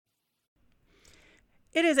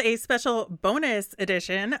It is a special bonus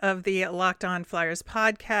edition of the Locked On Flyers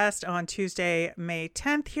podcast on Tuesday, May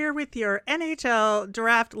 10th, here with your NHL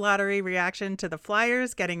draft lottery reaction to the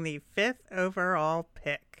Flyers getting the 5th overall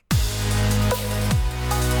pick.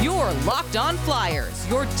 Your Locked On Flyers,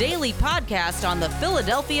 your daily podcast on the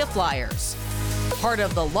Philadelphia Flyers. Part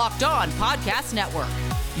of the Locked On Podcast Network,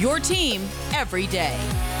 your team every day.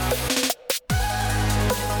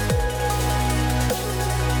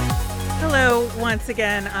 Hello, once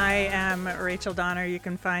again, I am Rachel Donner. You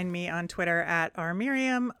can find me on Twitter at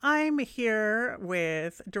rmiriam. I'm here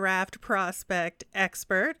with draft prospect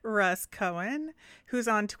expert Russ Cohen, who's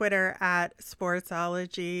on Twitter at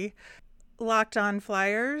Sportsology. Locked On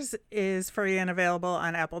Flyers is free and available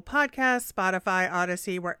on Apple Podcasts, Spotify,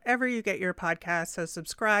 Odyssey, wherever you get your podcasts. So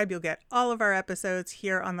subscribe. You'll get all of our episodes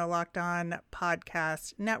here on the Locked On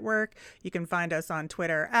Podcast Network. You can find us on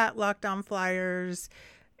Twitter at Locked On Flyers.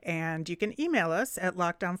 And you can email us at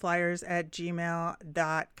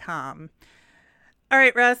lockedonflyers@gmail.com. All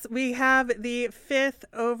right, Russ, we have the 5th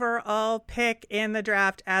overall pick in the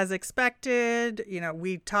draft as expected. You know,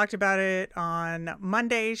 we talked about it on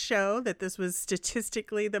Monday's show that this was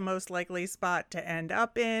statistically the most likely spot to end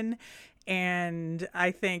up in. And I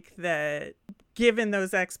think that given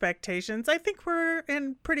those expectations, I think we're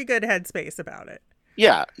in pretty good headspace about it.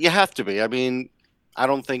 Yeah, you have to be. I mean, I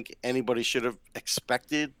don't think anybody should have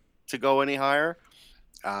expected to go any higher.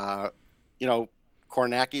 Kornacki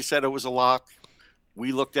said it was a lock.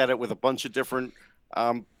 We looked at it with a bunch of different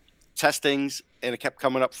testings, and it kept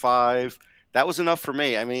coming up 5. That was enough for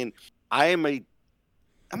me. I mean, I'm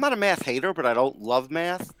not a math hater, but I don't love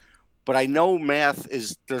math. But I know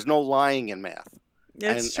there's no lying in math.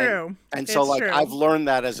 It's true. And so, it's true. I've learned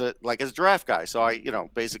that as a draft guy. So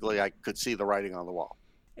basically I could see the writing on the wall.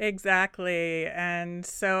 Exactly. And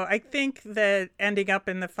so I think that ending up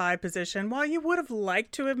in the 5 position, while you would have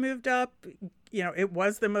liked to have moved up, it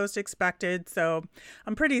was the most expected. So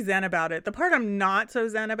I'm pretty zen about it. The part I'm not so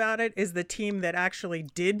zen about it is the team that actually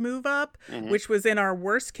did move up, which was in our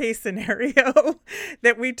worst case scenario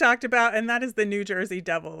that we talked about. And that is the New Jersey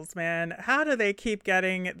Devils, man. How do they keep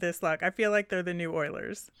getting this luck? I feel like they're the new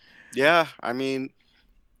Oilers. Yeah, I mean,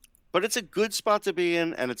 but it's a good spot to be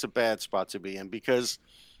in and it's a bad spot to be in because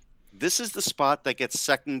this is the spot that gets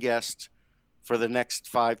second guessed for the next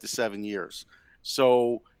 5 to 7 years.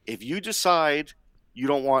 So if you decide you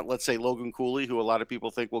don't want, let's say, Logan Cooley, who a lot of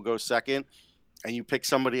people think will go second, and you pick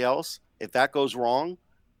somebody else, if that goes wrong,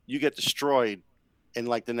 you get destroyed in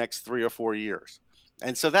the next 3 or 4 years.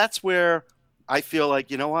 And so that's where I feel like,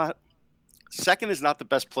 you know what? Second is not the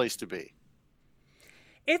best place to be.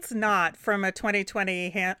 It's not from a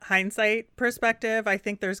 2020 hindsight perspective. I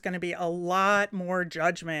think there's going to be a lot more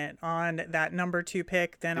judgment on that number 2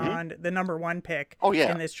 pick than on the number 1 pick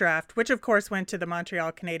in this draft, which of course went to the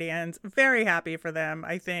Montreal Canadiens. Very happy for them.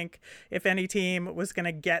 I think if any team was going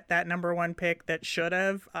to get that number 1 pick that should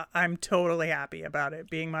have, I'm totally happy about it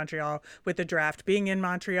being Montreal, with the draft being in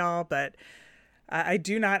Montreal. But I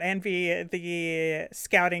do not envy the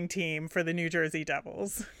scouting team for the New Jersey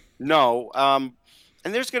Devils. No,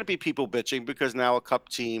 and there's going to be people bitching because now a Cup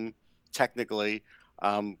team technically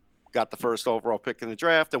got the first overall pick in the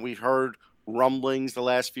draft, and we've heard rumblings the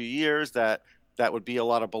last few years that would be a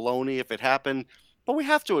lot of baloney if it happened. But we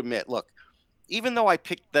have to admit, look, even though I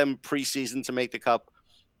picked them preseason to make the Cup,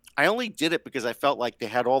 I only did it because I felt like they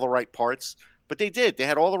had all the right parts. But they did. They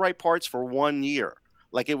had all the right parts for 1 year.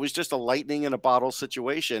 It was just a lightning in a bottle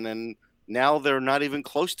situation, and now they're not even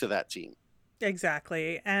close to that team.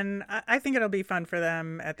 Exactly. And I think it'll be fun for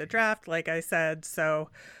them at the draft, like I said.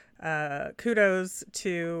 So kudos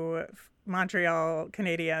to Montreal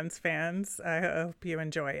Canadiens fans. I hope you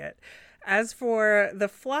enjoy it. As for the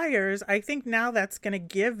Flyers, I think now that's going to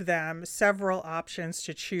give them several options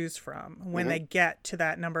to choose from when they get to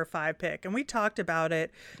that number 5 pick. And we talked about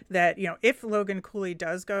it that, if Logan Cooley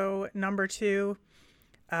does go number 2,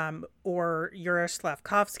 or Yuri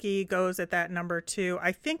Slafkovsky goes at that number 2,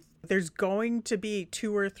 I think there's going to be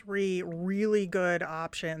 2 or 3 really good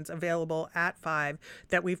options available at 5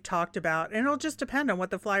 that we've talked about. And it'll just depend on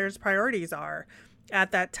what the Flyers' priorities are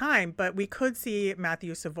at that time. But we could see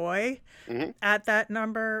Matthew Savoy at that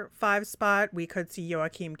number 5 spot. We could see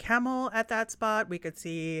Joachim Kemmel at that spot. We could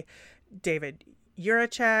see David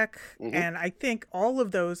Jiricek. And I think all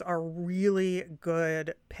of those are really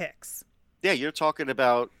good picks. Yeah, you're talking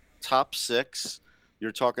about top 6.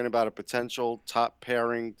 You're talking about a potential top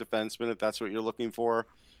pairing defenseman if that's what you're looking for.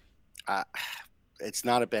 It's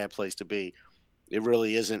not a bad place to be. It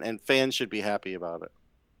really isn't. And fans should be happy about it.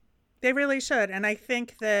 They really should. And I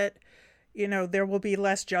think that, there will be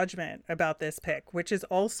less judgment about this pick, which is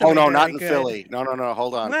also Oh no, not very in good. Philly. No.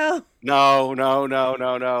 Hold on. Well,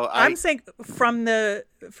 No. I'm saying from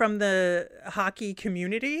the hockey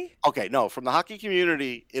community. Okay, no, from the hockey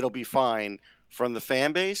community, it'll be fine. From the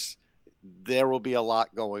fan base, there will be a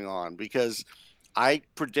lot going on because I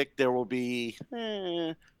predict there will be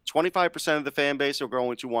 25% of the fan base are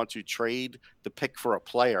going to want to trade the pick for a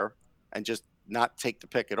player and just not take the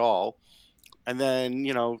pick at all. And then,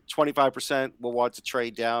 25% will want to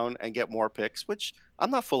trade down and get more picks, which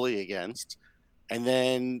I'm not fully against. And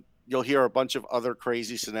then you'll hear a bunch of other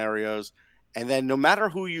crazy scenarios. And then no matter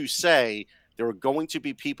who you say, there are going to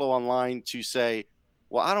be people online to say,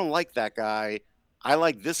 well, I don't like that guy. I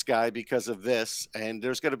like this guy because of this. And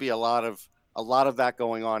there's going to be a lot of that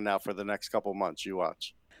going on now for the next couple months. You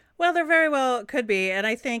watch. Well, there very well could be. And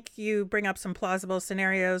I think you bring up some plausible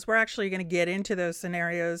scenarios. We're actually going to get into those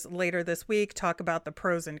scenarios later this week, talk about the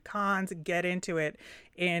pros and cons, get into it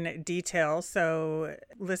in detail. So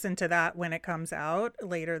listen to that when it comes out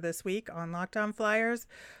later this week on Locked On Flyers.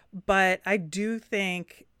 But I do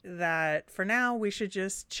think that for now, we should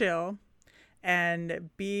just chill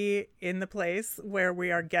and be in the place where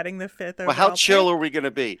we are getting the fifth overall. Well, how chill pick. are we going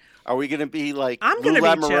to be? Are we going to be like I'm Lou going to be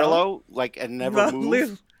Lamoriello, like, and never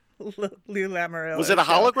move? Lou Lamoriello. Was it a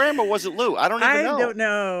hologram or was it Lou? I don't even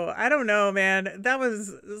know. I don't know, man. That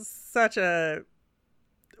was such a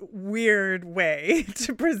weird way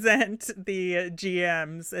to present the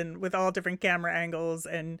GMs, and with all different camera angles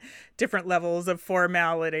and different levels of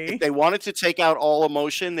formality. If they wanted to take out all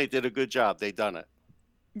emotion, they did a good job. They done it.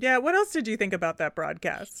 Yeah. What else did you think about that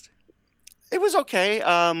broadcast? It was okay.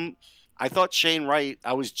 I thought Shane Wright,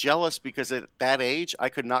 I was jealous because at that age, I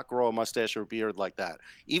could not grow a mustache or a beard like that.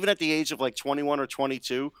 Even at the age of like 21 or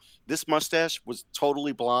 22, this mustache was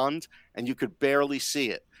totally blonde and you could barely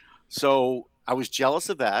see it. So I was jealous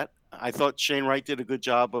of that. I thought Shane Wright did a good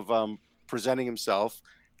job of presenting himself.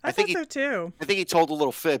 I think so too. I think he told a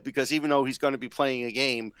little fib because even though he's going to be playing a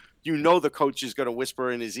game, the coach is going to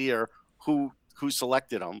whisper in his ear who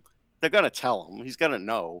selected him. They're going to tell him. He's going to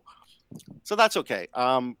know. So that's okay.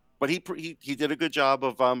 But he did a good job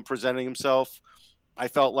of presenting himself. I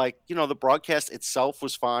felt like, the broadcast itself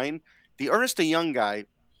was fine. The Ernest & Young guy,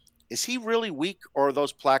 is he really weak or are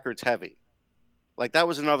those placards heavy? Like, that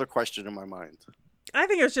was another question in my mind. I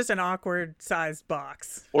think it was just an awkward sized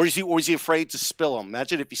box. Or is he afraid to spill them?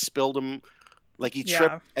 Imagine if he spilled them, like he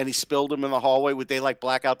tripped and he spilled them in the hallway. Would they like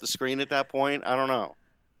black out the screen at that point? I don't know.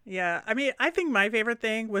 Yeah, I mean, I think my favorite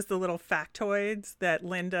thing was the little factoids that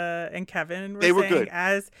Linda and Kevin were saying good.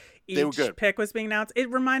 As each pick was being announced. It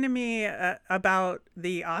reminded me about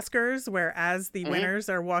the Oscars, where as the winners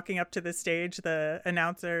are walking up to the stage, the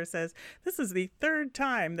announcer says, "This is the third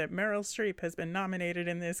time that Meryl Streep has been nominated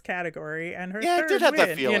in this category, and her third I did have win."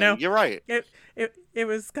 that feeling. You're right. It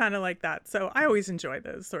was kind of like that. So I always enjoy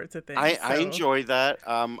those sorts of things. I enjoy that.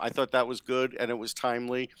 I thought that was good and it was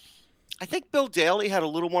timely. I think Bill Daly had a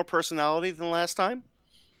little more personality than last time.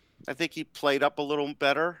 I think he played up a little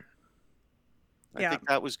better. I think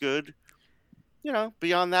that was good.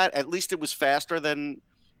 Beyond that, at least it was faster than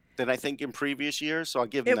I think in previous years. So I'll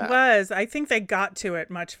give them that. It was. I think they got to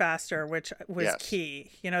it much faster, which was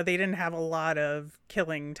key. They didn't have a lot of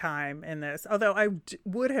killing time in this. Although I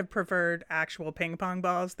would have preferred actual ping pong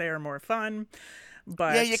balls. They are more fun.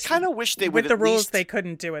 But yeah, you kind of wish they would. With the rules, they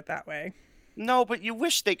couldn't do it that way. No, but you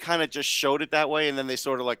wish they kind of just showed it that way, and then they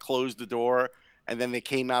sort of like closed the door, and then they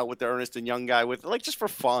came out with the Ernest & Young guy with like just for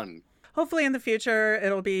fun. Hopefully in the future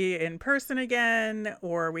it'll be in person again,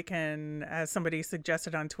 or we can, as somebody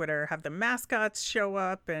suggested on Twitter, have the mascots show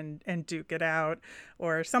up and duke it out,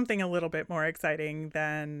 or something a little bit more exciting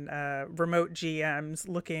than remote GMs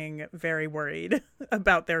looking very worried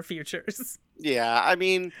about their futures. Yeah, I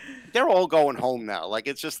mean, they're all going home now. Like,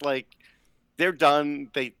 it's just like, they're done.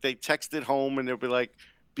 They texted home and they'll be like,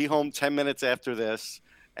 be home 10 minutes after this.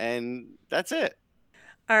 And that's it.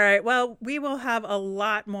 All right. Well, we will have a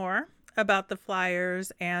lot more about the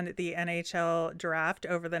Flyers and the NHL draft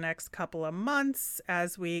over the next couple of months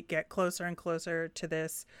as we get closer and closer to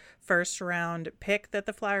this first round pick that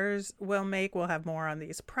the Flyers will make. We'll have more on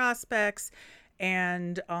these prospects.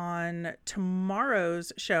 And on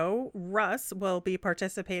tomorrow's show, Russ will be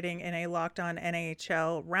participating in a Locked On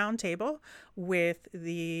NHL roundtable with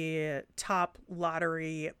the top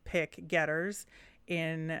lottery pick getters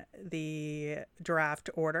in the draft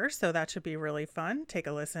order. So that should be really fun. Take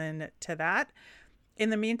a listen to that. In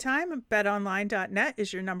the meantime, betonline.net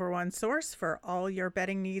is your number one source for all your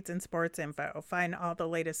betting needs and sports info. Find all the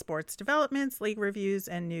latest sports developments, league reviews,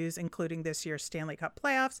 and news, including this year's Stanley Cup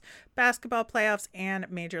playoffs, basketball playoffs, and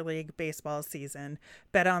Major League Baseball season.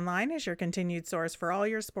 BetOnline is your continued source for all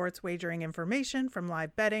your sports wagering information, from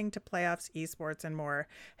live betting to playoffs, esports, and more.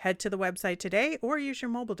 Head to the website today or use your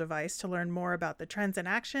mobile device to learn more about the trends in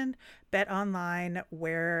action. BetOnline,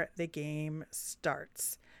 where the game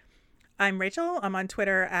starts. I'm Rachel. I'm on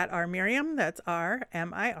Twitter at rmiriam. That's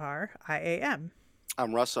RMIRIAM.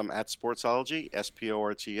 I'm Russ. I'm at Sportsology,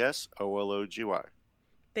 SPORTSOLOGY.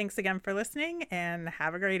 Thanks again for listening, and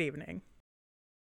have a great evening.